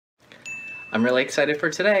I'm really excited for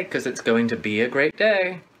today because it's going to be a great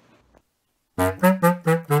day.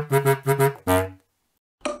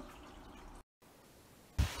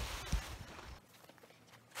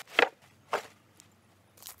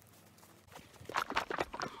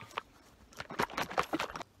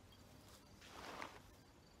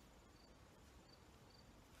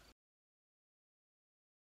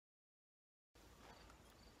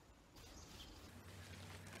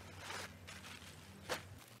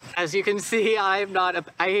 As you can see, I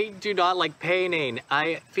do not like painting.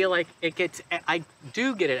 I feel like I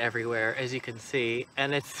do get it everywhere, as you can see,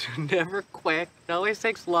 and it's never quick. It always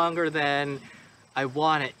takes longer than I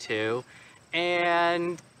want it to.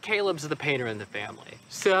 And Caleb's the painter in the family.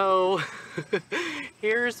 So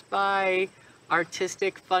here's my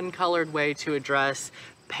artistic, fun-colored way to address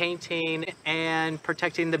painting and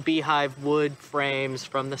protecting the beehive wood frames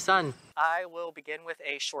from the sun. I will begin with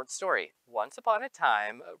a short story. Once upon a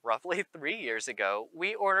time, roughly 3 years ago,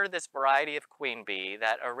 we ordered this variety of queen bee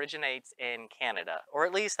that originates in Canada, or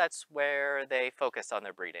at least that's where they focus on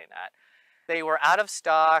their breeding at. They were out of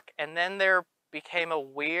stock, and then there became a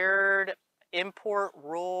weird import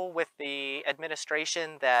rule with the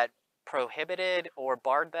administration that prohibited or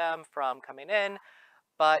barred them from coming in.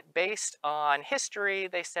 But based on history,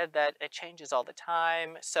 they said that it changes all the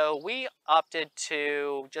time. So we opted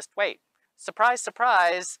to just wait. Surprise,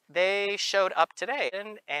 surprise, they showed up today.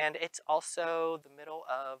 And it's also the middle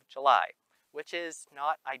of July, which is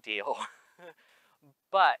not ideal.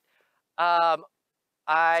 But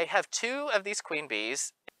I have 2 of these queen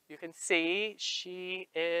bees. You can see she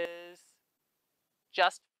is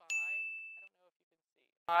just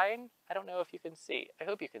fine. I don't know if you can see. I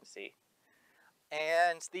hope you can see.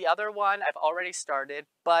 And the other one I've already started,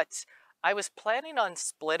 but I was planning on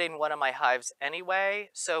splitting one of my hives anyway.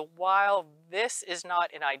 So while this is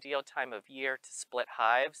not an ideal time of year to split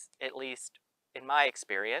hives, at least in my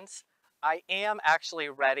experience, I am actually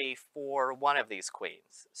ready for one of these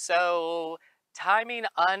queens. So timing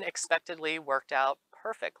unexpectedly worked out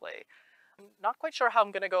perfectly. I'm not quite sure how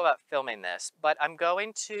I'm going to go about filming this, but I'm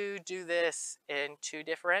going to do this in 2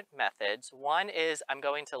 different methods. One is I'm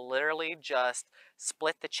going to literally just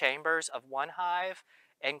split the chambers of one hive,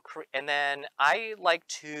 and then I like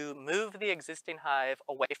to move the existing hive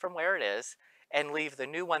away from where it is and leave the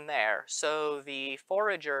new one there. So the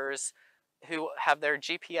foragers who have their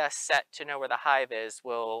GPS set to know where the hive is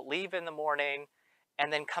will leave in the morning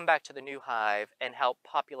and then come back to the new hive and help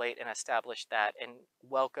populate and establish that and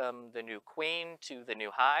welcome the new queen to the new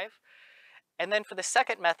hive. And then for the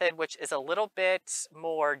second method, which is a little bit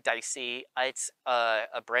more dicey, it's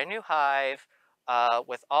a brand new hive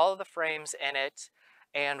with all of the frames in it.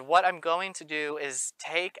 And what I'm going to do is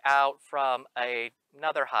take out from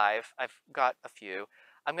another hive, I've got a few,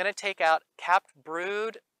 I'm going to take out capped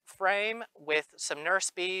brood frame with some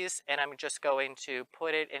nurse bees, and I'm just going to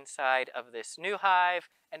put it inside of this new hive,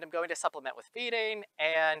 and I'm going to supplement with feeding,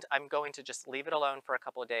 and I'm going to just leave it alone for a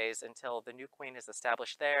couple of days until the new queen is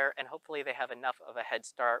established there, and hopefully they have enough of a head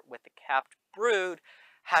start with the capped brood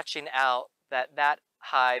hatching out that that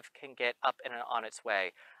hive can get up and on its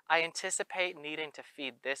way. I anticipate needing to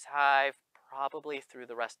feed this hive probably through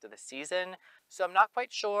the rest of the season. So I'm not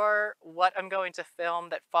quite sure what I'm going to film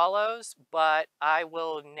that follows, but I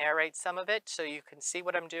will narrate some of it so you can see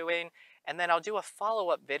what I'm doing. And then I'll do a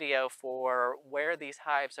follow-up video for where these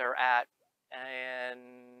hives are at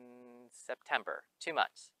in September, 2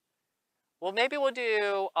 months. Well, maybe we'll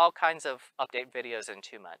do all kinds of update videos in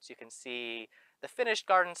 2 months. You can see the finished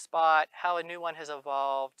garden spot, how a new one has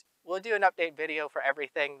evolved. We'll do an update video for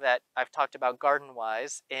everything that I've talked about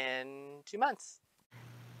garden-wise in 2 months.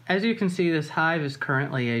 As you can see, this hive is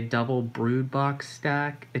currently a double brood box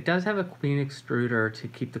stack. It does have a queen extruder to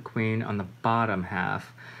keep the queen on the bottom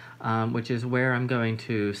half, which is where I'm going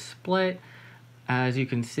to split. As you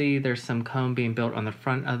can see, there's some comb being built on the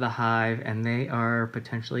front of the hive, and they are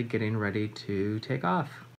potentially getting ready to take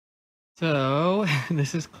off. So,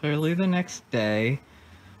 this is clearly the next day.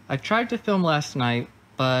 I tried to film last night,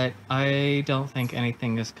 but I don't think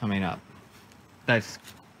anything is coming up. That's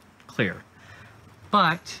clear.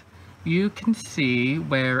 But you can see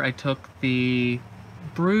where I took the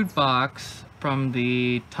brood box from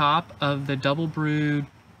the top of the double brood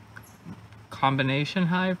combination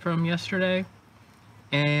hive from yesterday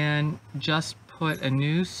and just put a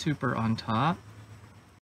new super on top.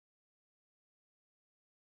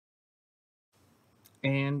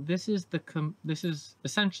 And this is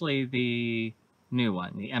essentially the new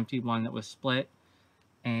one, the empty one that was split.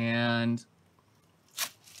 And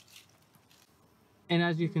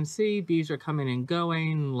as you can see, bees are coming and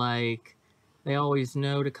going like they always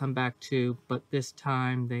know to come back to, but this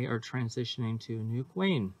time they are transitioning to a new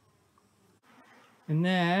queen. And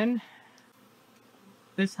then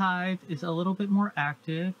this hive is a little bit more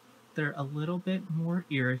active. They're a little bit more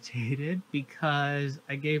irritated because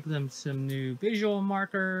I gave them some new visual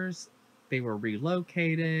markers. They were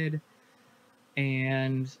relocated,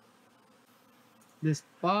 and this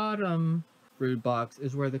bottom brood box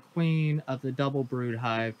is where the queen of the double brood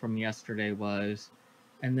hive from yesterday was.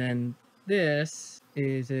 And then this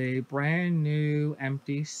is a brand new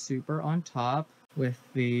empty super on top with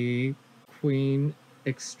the queen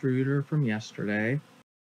extruder from yesterday.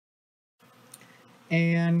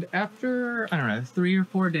 And after, I don't know, 3 or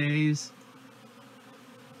 4 days,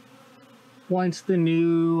 once the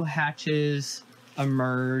new hatches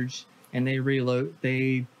emerge and they reload,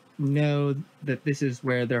 they know that this is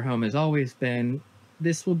where their home has always been.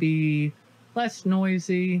 This will be less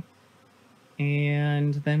noisy,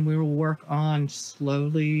 and then we will work on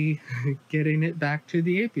slowly getting it back to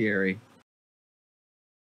the apiary.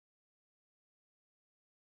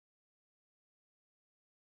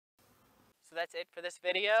 So that's it for this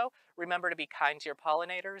video. Remember to be kind to your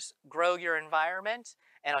pollinators, grow your environment,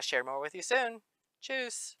 and I'll share more with you soon.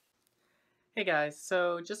 Tschüss! Hey guys,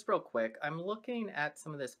 so just real quick, I'm looking at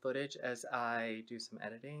some of this footage as I do some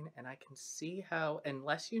editing, and I can see how,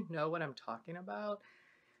 unless you know what I'm talking about,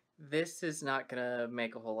 this is not gonna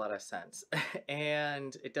make a whole lot of sense.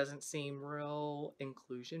 And it doesn't seem real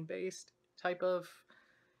inclusion-based type of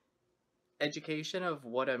education of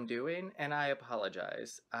what I'm doing, and I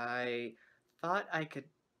apologize. I thought I could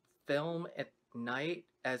film at night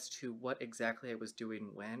as to what exactly I was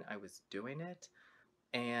doing when I was doing it,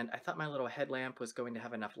 and I thought my little headlamp was going to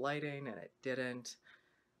have enough lighting, and it didn't.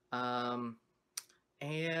 And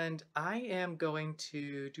I am going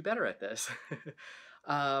to do better at this.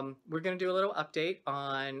 We're going to do a little update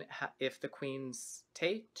on if the queens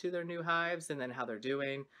take to their new hives and then how they're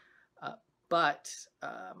doing. Uh, but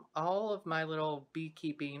all of my little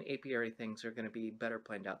beekeeping apiary things are going to be better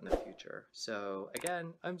planned out in the future. So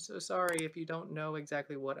again, I'm so sorry if you don't know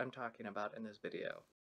exactly what I'm talking about in this video.